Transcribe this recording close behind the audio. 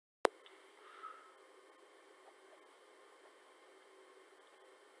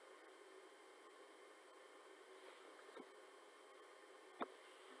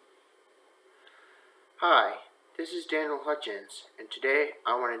Hi, this is Daniel Hutchins, and today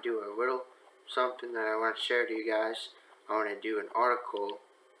I want to do a little something that I want to share to you guys. I want to do an article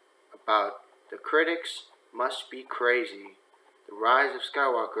about The Critics Must Be Crazy. The Rise of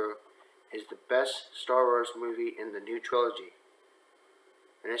Skywalker is the best Star Wars movie in the new trilogy.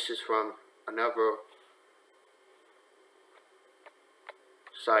 And this is from another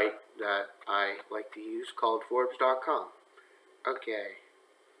site that I like to use called Forbes.com. Okay,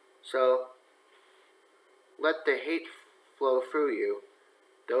 so let the hate flow through you.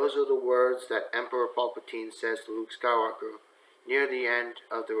 Those are the words that Emperor Palpatine says to Luke Skywalker near the end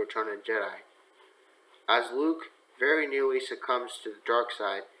of The Return of the Jedi. As Luke very nearly succumbs to the dark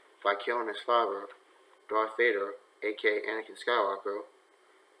side by killing his father, Darth Vader, aka Anakin Skywalker,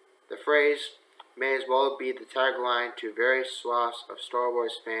 the phrase may as well be the tagline to various swaths of Star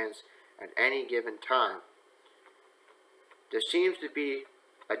Wars fans at any given time. There seems to be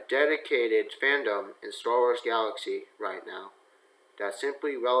a dedicated fandom in Star Wars Galaxy right now that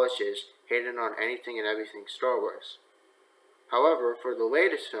simply relishes hating on anything and everything Star Wars. However, for the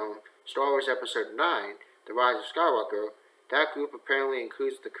latest film, Star Wars Episode 9, The Rise of Skywalker, that group apparently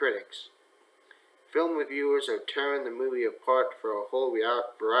includes the critics. Film reviewers are tearing the movie apart for a whole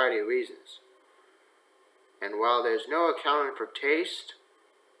variety of reasons. And while there's no accounting for taste,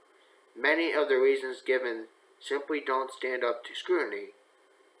 many of the reasons given simply don't stand up to scrutiny.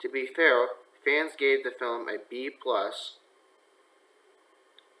 To be fair, fans gave the film a B+ on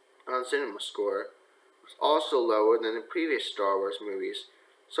CinemaScore, was also lower than the previous Star Wars movies,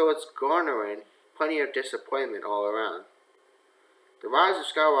 so it's garnering plenty of disappointment all around. The Rise of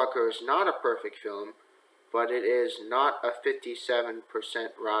Skywalker is not a perfect film, but it is not a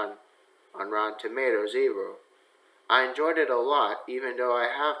 57% run on Rotten Tomatoes either. I enjoyed it a lot, even though I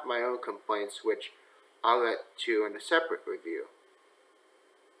have my own complaints, which I'll get to in a separate review.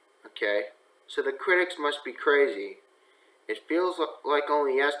 Okay, so the critics must be crazy. It feels like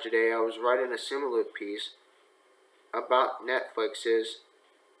only yesterday I was writing a similar piece about Netflix's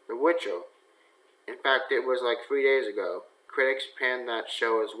The Witcher. In fact, it was like 3 days ago. Critics panned that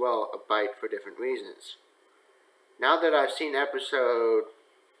show as well, a bite for different reasons. Now that I've seen episode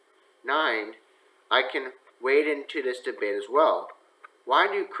 9, I can wade into this debate as well. Why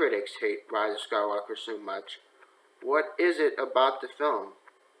do critics hate Rise of Skywalker so much? What is it about the film?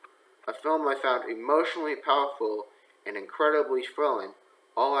 A film I found emotionally powerful and incredibly thrilling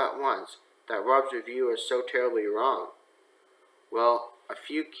all at once that rubs reviewers so terribly wrong. Well, a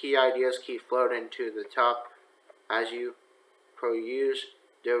few key ideas keep floating to the top as you peruse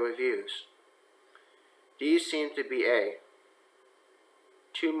their reviews. These seem to be A,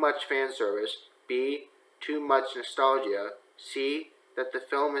 too much fan service, B, too much nostalgia, C, that the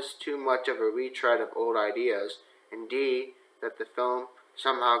film is too much of a retread of old ideas, and D, that the film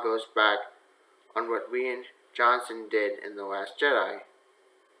somehow goes back on what Rian Johnson did in The Last Jedi.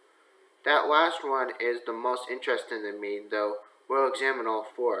 That last one is the most interesting to me, though we'll examine all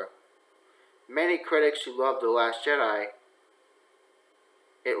four. Many critics who loved The Last Jedi,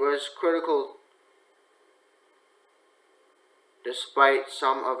 it was critical despite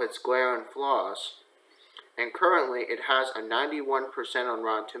some of its glaring flaws, and currently it has a 91% on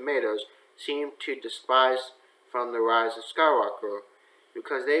Rotten Tomatoes, seem to despise from The Rise of Skywalker,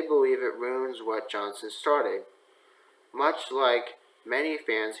 because they believe it ruins what Johnson started. Much like many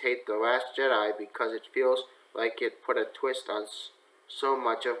fans hate The Last Jedi because it feels like it put a twist on so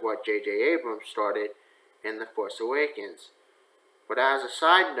much of what J.J. Abrams started in The Force Awakens. But as a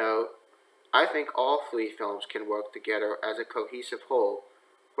side note, I think all three films can work together as a cohesive whole,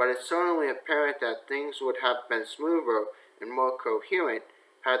 but it's certainly apparent that things would have been smoother and more coherent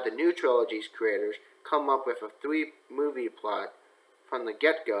had the new trilogy's creators come up with a 3-movie plot from the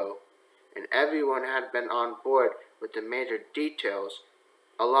get-go, and everyone had been on board with the major details.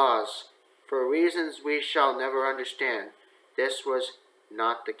 Alas, for reasons we shall never understand, this was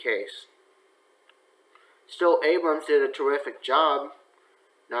not the case. Still, Abrams did a terrific job,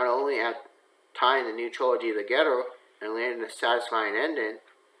 not only at tying the new trilogy together and landing a satisfying ending,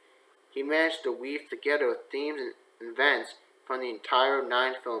 he managed to weave together themes and events from the entire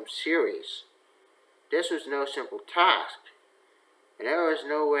 9-film series. This was no simple task, and there was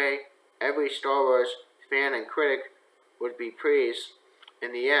no way every Star Wars fan and critic would be pleased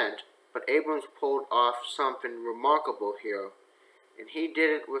in the end, but Abrams pulled off something remarkable here, and he did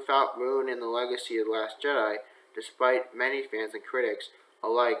it without ruining the legacy of The Last Jedi, despite many fans and critics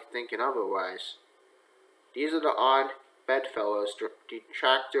alike thinking otherwise. These are the odd bedfellows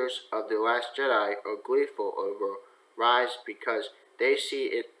detractors of The Last Jedi are gleeful over Rise because they see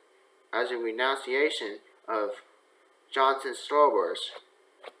it as a renunciation of Johnson's Star Wars.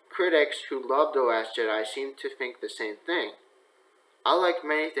 critics who love The Last Jedi seem to think the same thing. I like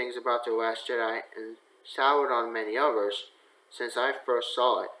many things about The Last Jedi and soured on many others since I first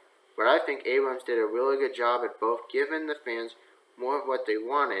saw it, but I think Abrams did a really good job at both giving the fans more of what they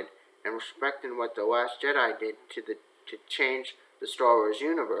wanted and respecting what The Last Jedi did to change the Star Wars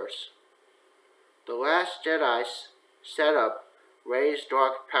universe. The Last Jedi set up Rey's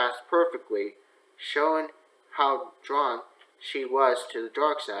dark past perfectly, showing how drawn she was to the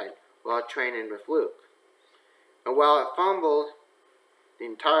dark side while training with Luke. And while it fumbled the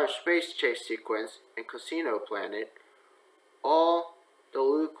entire space chase sequence and Casino Planet, all the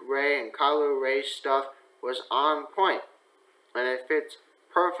Luke, Rey, and Kylo Ren stuff was on point, and it fits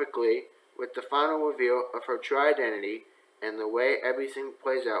perfectly with the final reveal of her true identity and the way everything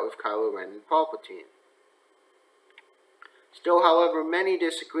plays out with Kylo Ren and Palpatine. Still, however, many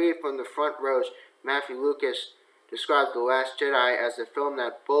disagree. From the front rows, Matthew Lucas describes The Last Jedi as a film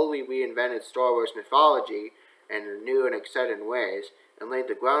that boldly reinvented Star Wars mythology in new and exciting ways, and laid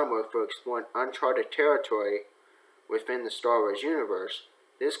the groundwork for exploring uncharted territory within the Star Wars universe.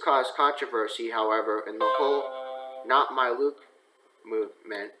 This caused controversy, however, in the whole Not My Luke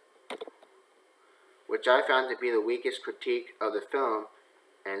movement, which I found to be the weakest critique of the film,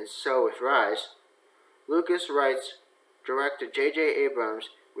 and so with Rise. Lucas writes, director J.J. Abrams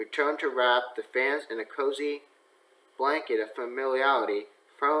returned to wrap the fans in a cozy blanket of familiarity,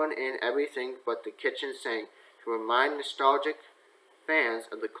 throwing in everything but the kitchen sink to remind nostalgic fans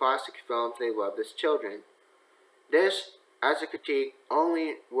of the classic films they loved as children. This, as a critique,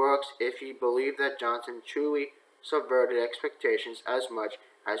 only works if you believe that Johnson truly subverted expectations as much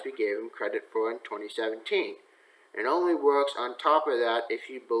as we gave him credit for in 2017. It only works on top of that if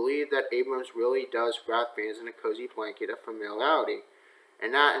you believe that Abrams really does wrap fans in a cozy blanket of familiarity,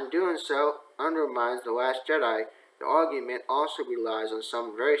 and that in doing so undermines The Last Jedi. The argument also relies on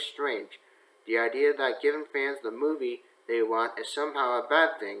something very strange, the idea that giving fans the movie they want is somehow a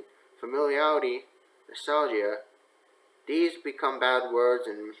bad thing. Familiarity, nostalgia, these become bad words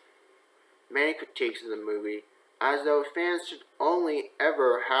in many critiques of the movie, as though fans should only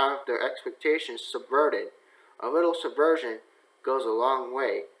ever have their expectations subverted. A little subversion goes a long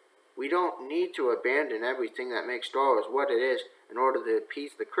way. We don't need to abandon everything that makes Star Wars what it is in order to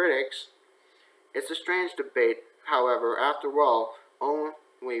appease the critics. It's a strange debate, however. After all,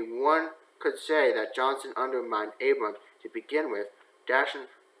 only one could say that Johnson undermined Abrams to begin with, dashing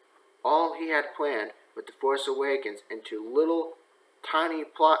all he had planned with The Force Awakens into little, tiny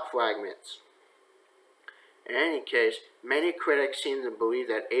plot fragments. In any case, many critics seem to believe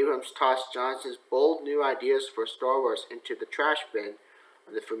that Abrams tossed Johnson's bold new ideas for Star Wars into the trash bin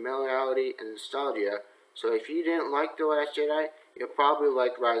of the familiarity and nostalgia, so if you didn't like The Last Jedi, you'll probably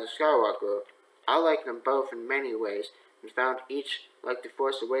like Rise of Skywalker. I like them both in many ways, and found each, like The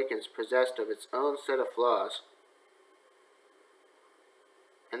Force Awakens, possessed of its own set of flaws.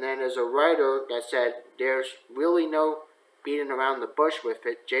 And then there's a writer that said there's really no beating around the bush with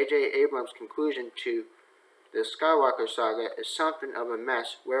it. J.J. Abrams' conclusion to the Skywalker saga is something of a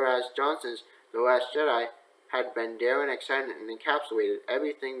mess, whereas Johnson's The Last Jedi had been daring, exciting, and encapsulated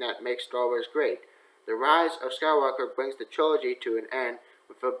everything that makes Star Wars great. The Rise of Skywalker brings the trilogy to an end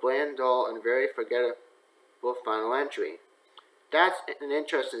with a bland, dull, and very forgettable final entry. That's an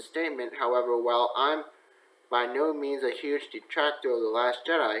interesting statement. However, while I'm by no means a huge detractor of The Last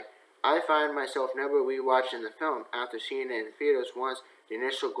Jedi, I find myself never rewatching the film after seeing it in theaters once the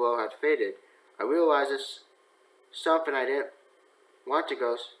initial glow had faded. I realized it's something I didn't want to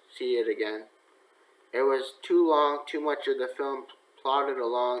go see it again. It was too long, too much of the film plodded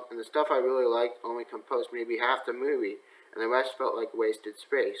along, and the stuff I really liked only composed maybe half the movie, and the rest felt like wasted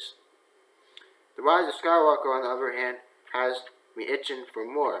space. The Rise of Skywalker, on the other hand, has me itching for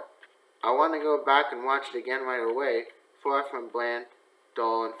more. I want to go back and watch it again right away. Far from bland,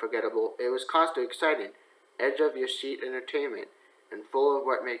 dull, and forgettable, it was constantly exciting, edge-of-your-seat entertainment, and full of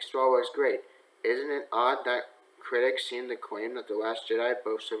what makes Star Wars great. Isn't it odd that critics seem to claim that The Last Jedi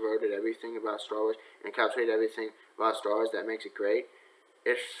both subverted everything about Star Wars and encapsulated everything about Star Wars that makes it great?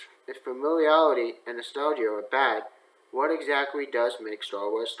 If familiarity and nostalgia are bad, what exactly does make Star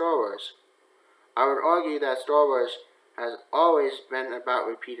Wars Star Wars? I would argue that Star Wars has always been about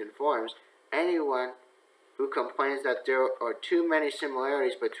repeating forms. Anyone who complains that there are too many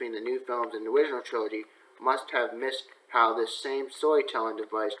similarities between the new films and the original trilogy must have missed how this same storytelling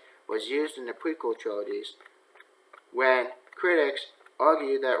device was used in the prequel trilogies. When critics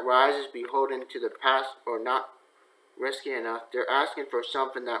argue that Rise is beholden to the past or not risky enough, they're asking for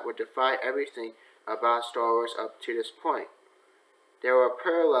something that would defy everything about Star Wars up to this point. There are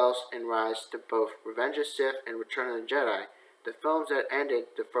parallels in Rise to both Revenge of the Sith and Return of the Jedi. the films that ended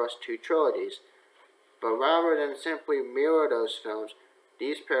the first two trilogies. But rather than simply mirror those films,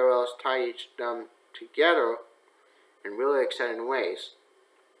 these parallels tie them together in really exciting ways.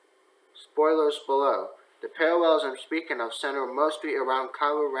 Spoilers below. The parallels I'm speaking of center mostly around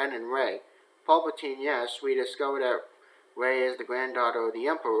Kylo Ren and Rey. Palpatine, yes, we discover that Rey is the granddaughter of the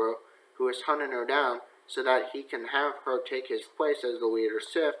Emperor, who is hunting her down so that he can have her take his place as the leader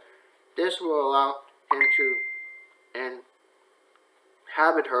Sith. This will allow him to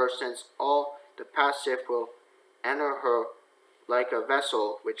inhabit her, since all the past Sith will enter her like a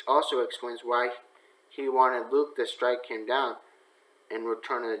vessel, which also explains why he wanted Luke to strike him down in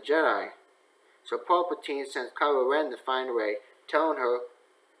Return of the Jedi. So Palpatine sends Kylo Ren to find Rey, telling him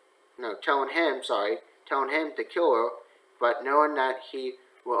to kill her, but knowing that he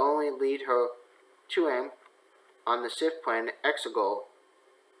will only lead her to him on the Sith planet Exegol.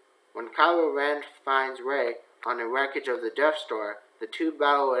 When Kylo Ren finds Rey on the wreckage of the Death Star, the two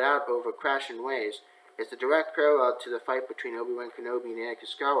battle it out over crashing waves. It's a direct parallel to the fight between Obi-Wan Kenobi and Anakin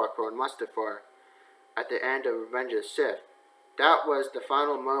Skywalker on Mustafar at the end of Revenge of the Sith. That was the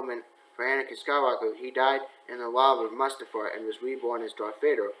final moment for Anakin Skywalker. He died in the lava of Mustafar and was reborn as Darth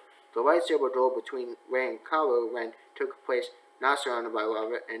Vader. The lightsaber duel between Rey and Kylo Ren took place not surrounded by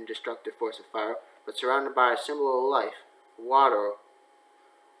lava and destructive force of fire, but surrounded by a symbol of life, water.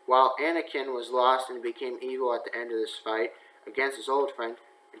 While Anakin was lost and became evil at the end of this fight against his old friend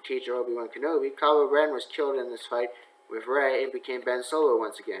and teacher Obi-Wan Kenobi, Kylo Ren was killed in this fight with Rey and became Ben Solo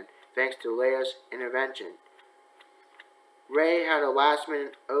once again, thanks to Leia's intervention. Rey had a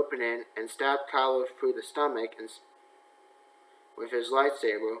last-minute opening and stabbed Kylo through the stomach with his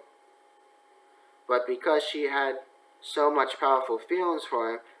lightsaber, but because she had so much powerful feelings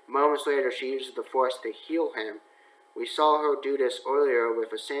for him, moments later she uses the Force to heal him. We saw her do this earlier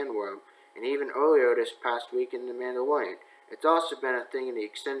with a sandworm, and even earlier this past week in The Mandalorian. It's also been a thing in the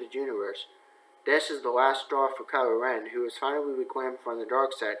extended universe. This is the last straw for Kylo Ren, who is finally reclaimed from the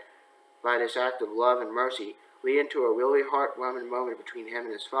dark side by this act of love and mercy, leading to a really heartwarming moment between him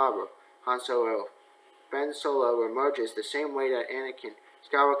and his father, Han Solo. Ben Solo emerges the same way that Anakin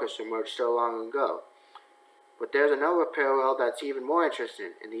Skywalker emerged so long ago. But there's another parallel that's even more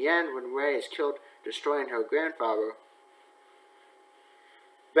interesting. In the end, when Rey is killed destroying her grandfather,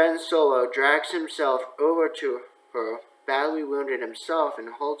 Ben Solo drags himself over to her, badly wounded himself, and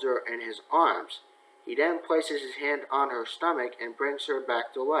holds her in his arms. He then places his hand on her stomach and brings her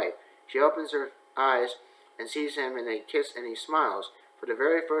back to life. She opens her eyes and sees him, and they kiss and he smiles. For the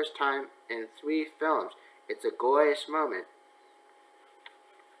very first time in 3 films, it's a glorious moment.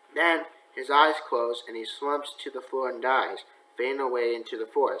 Then his eyes close and he slumps to the floor and dies, fading away into the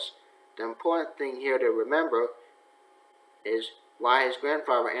Force. The important thing here to remember is why his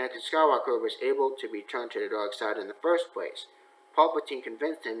grandfather Anakin Skywalker was able to return to the dark side in the first place. Palpatine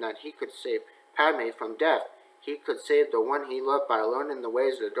convinced him that he could save Padme from death. He could save the one he loved by learning the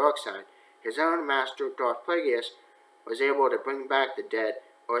ways of the dark side. His own master, Darth Plagueis, was able to bring back the dead,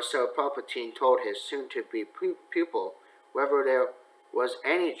 or so Palpatine told his soon-to-be pupil. Whether there was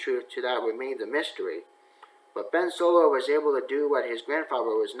any truth to that remained a mystery. But Ben Solo was able to do what his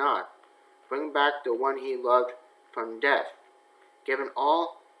grandfather was not: bring back the one he loved from death, given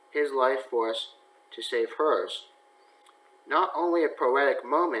all his life force to save hers. Not only a poetic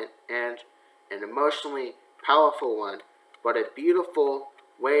moment and an emotionally powerful one, but a beautiful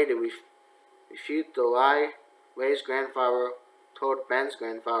way to refute the lie Rey's grandfather told Ben's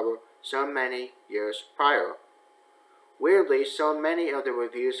grandfather so many years prior. Weirdly, so many of the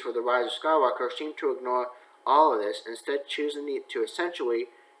reviews for The Rise of Skywalker seem to ignore all of this, instead choosing to essentially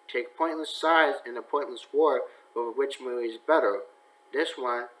take pointless sides in a pointless war over which movie is better, this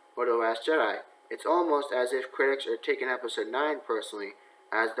one or The Last Jedi. It's almost as if critics are taking Episode 9 personally,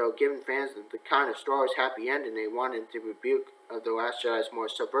 as though giving fans the kind of Star Wars happy ending they wanted to rebuke of The Last Jedi's more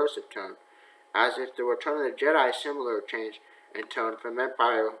subversive tone, as if The Return of the Jedi similar change in tone from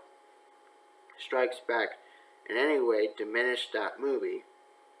Empire Strikes Back in any way diminished that movie.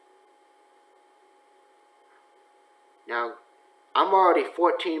 Now, I'm already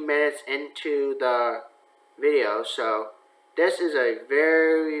 14 minutes into the video, so this is a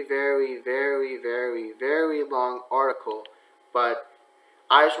very, very, very, very, very long article, but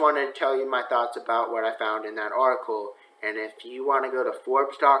I just wanted to tell you my thoughts about what I found in that article. And if you want to go to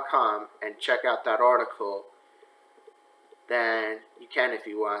Forbes.com and check out that article, then you can if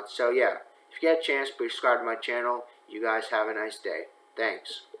you want. So yeah, if you get a chance, please subscribe to my channel. You guys have a nice day.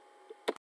 Thanks.